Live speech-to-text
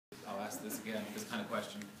ask this again, this kind of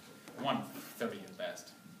question. 130 at best.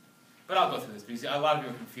 But I'll go through this because a lot of you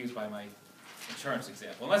are confused by my insurance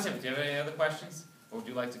example. Unless you have any other questions, or would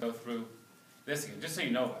you like to go through this again, just so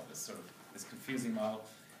you know about this sort of this confusing model.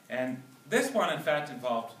 And this one, in fact,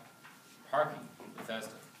 involved parking in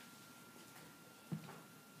Bethesda.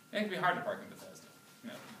 It can be hard to park in Bethesda. You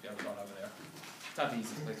know, if you ever gone over there. It's not the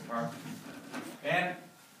easiest place to park. And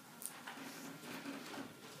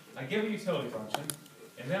I give a utility function,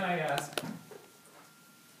 and then I ask,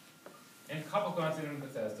 and a couple gone in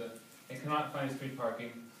Bethesda and cannot find street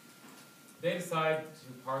parking. They decide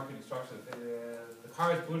to park in a structure that the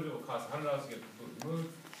car is booted, it will cost $100 to get the boot removed.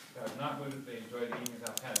 If they are not booted, they enjoy the evening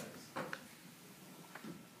without penalties.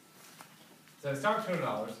 So I start with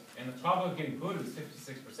 $200, and the probability of getting booted is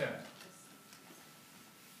 56%.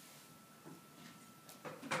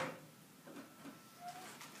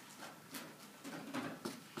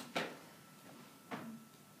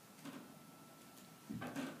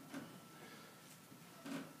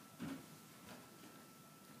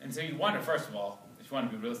 And so you wonder, first of all, if you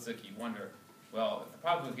want to be realistic, you wonder, well, if the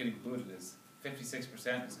probability of getting booted is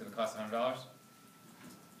 56%, it's going to cost $100, why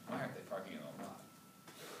aren't they parking in a lot?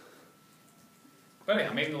 But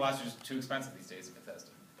anyhow, maybe the lots are just too expensive these days in Bethesda.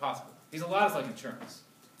 Possible. These lot is like insurance.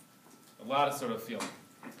 A lot is sort of feeling.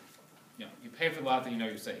 You know, you pay for the lot that you know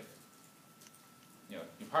you're safe. You know,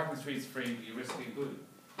 you park in the streets free, but you risk being booted.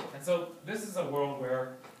 And so this is a world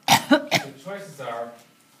where the choices are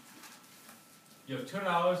you have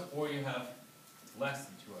 $200 or you have less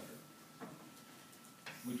than $200.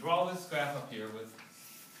 We draw this graph up here with,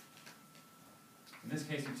 in this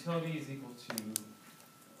case, utility is equal to,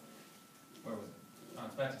 where was it? Oh,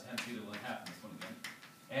 it's back to 10 theta will happen this one again.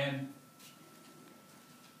 And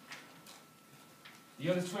you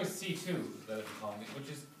have this choice C2 that I've been calling it, which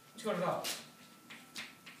is $200.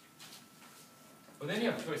 But then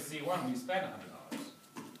you have choice C1 when you spend $100,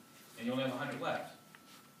 and you only have 100 left.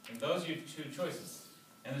 And those are your two choices,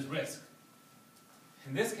 and there's risk.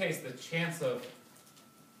 In this case, the chance of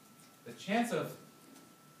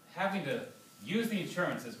having to use the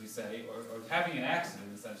insurance, as we say, or having an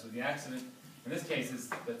accident, essentially, the accident in this case is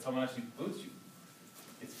that someone actually boots you.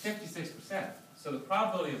 It's 56%. So the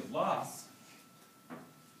probability of loss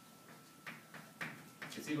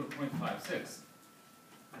is equal to 0.56.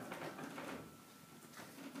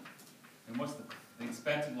 And what's the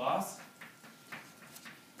expected loss?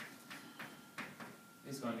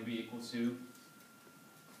 Is going to be equal to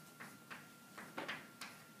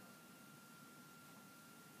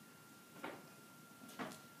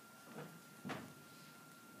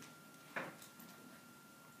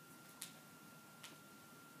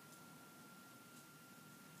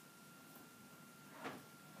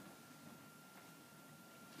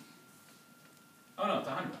oh no, it's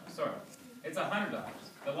 $100. Sorry, it's $100.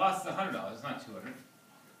 The loss is $100. It's not $200.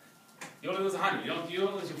 You only lose 100. You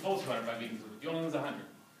don't lose your full 200 by being booted. You only lose 100.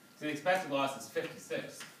 So the expected loss is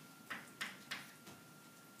 56.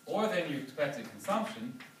 Or then your expected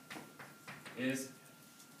consumption is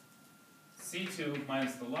C2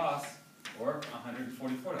 minus the loss, or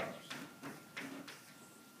 $144.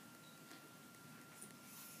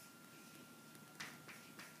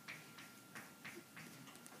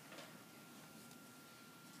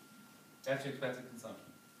 That's your expected consumption.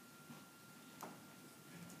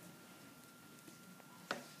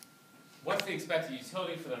 What's the expected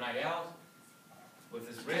utility for the night out with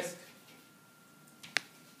this risk?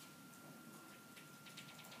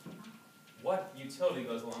 What utility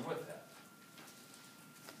goes along with that?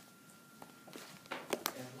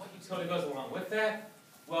 And what utility goes along with that?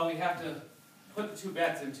 Well, we have to put the two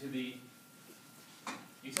bets into the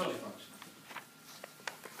utility function.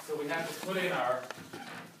 So we have to put in our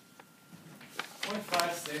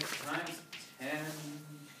 0.56 times 10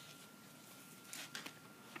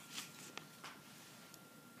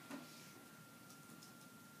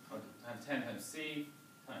 times 10 times C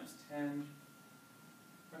times 10,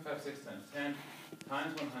 0.56 times 10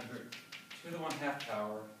 times 100 to the 1/2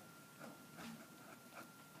 power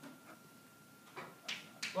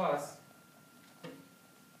plus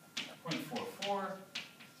 0.44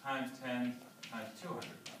 times 10 times 200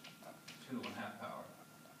 to the 1/2 power.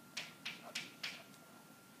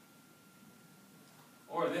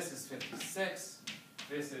 Or this is 56,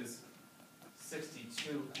 this is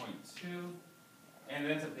 62.2, and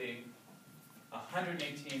it ends up being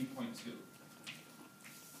 118.2.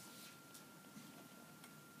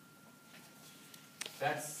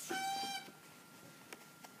 That's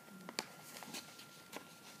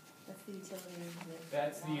the utility.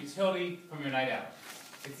 That's the utility from your night out.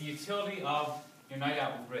 It's the utility of your night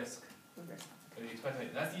out with risk. Or the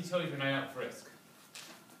expected. That's the utility of your night out with risk.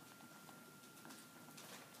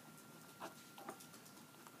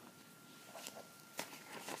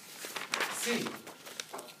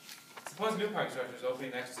 suppose a new parking structure is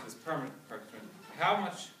opening next to this permanent parking structure. How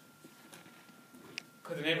much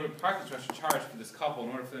could the neighborhood parking structure charge for this couple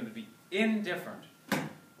in order for them to be indifferent,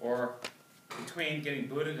 or between getting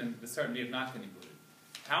booted and the certainty of not getting booted?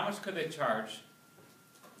 How much could they charge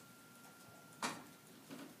to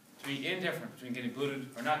be indifferent between getting booted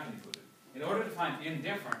or not getting booted? In order to find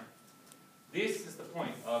indifferent, this is the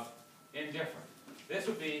point of indifferent. This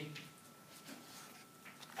would be,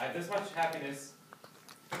 I have this much happiness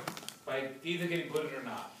by either getting booted or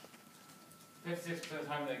not. 56% of the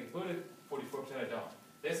time I get booted, 44% I don't.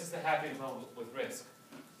 This is the happiness level with risk.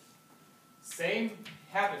 Same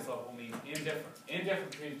happiness level means indifferent. Indifferent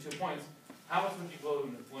between 2 points. How much would you be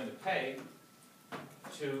willing to pay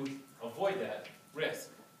to avoid that risk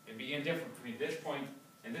and be indifferent between this point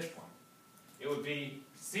and this point? It would be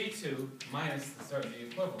C2 minus the certainty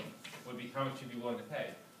equivalent would be how much you'd be willing to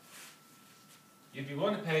pay. You'd be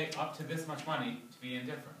willing to pay up to this much money to be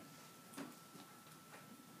indifferent.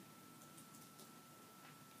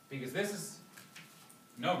 Because this is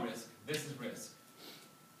no risk, this is risk.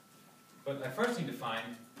 But I first need to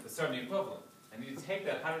find the certainty equivalent. I need to take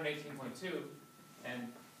that 118.2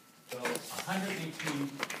 and so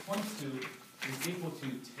 118.2 is equal to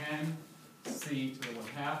 10c to the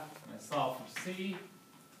 1/2. And I solve for c,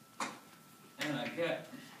 and I get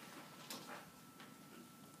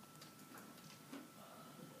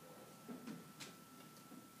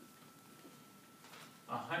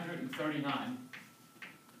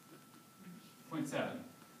 $139.7.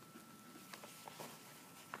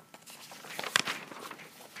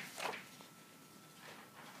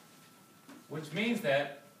 Which means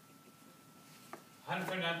that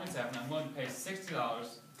 $139.7, I'm willing to pay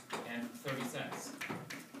 $60.30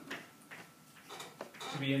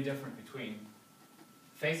 to be indifferent between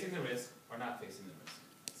facing the risk or not facing the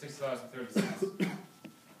risk. $60.30.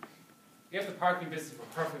 If the parking business were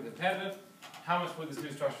perfectly competitive, how much would this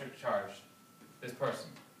new structure charge this person?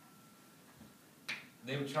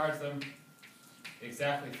 They would charge them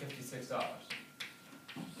exactly $56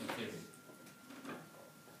 in theory.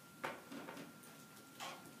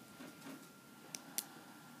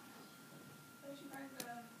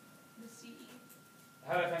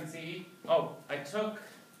 How did I find CE? Oh, I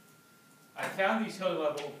found the utility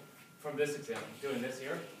level from this example, doing this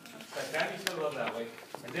here. So I found the utility level that way,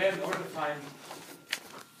 and then in order to find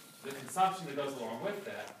the consumption that goes along with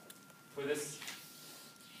that, for this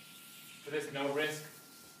no risk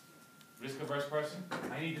averse person,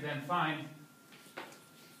 I need to then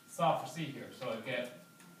solve for C here. So I get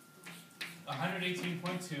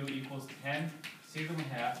 118.2 equals 10 C to the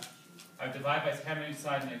 1/2. I divide by 10 on each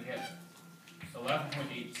side and I get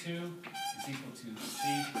 11.82 is equal to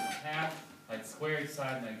C to the 1/2. I'd square each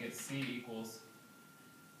side and I get C equals,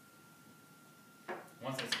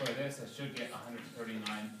 once I square this, I should get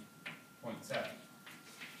 139.7.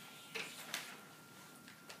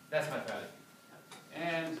 That's my value.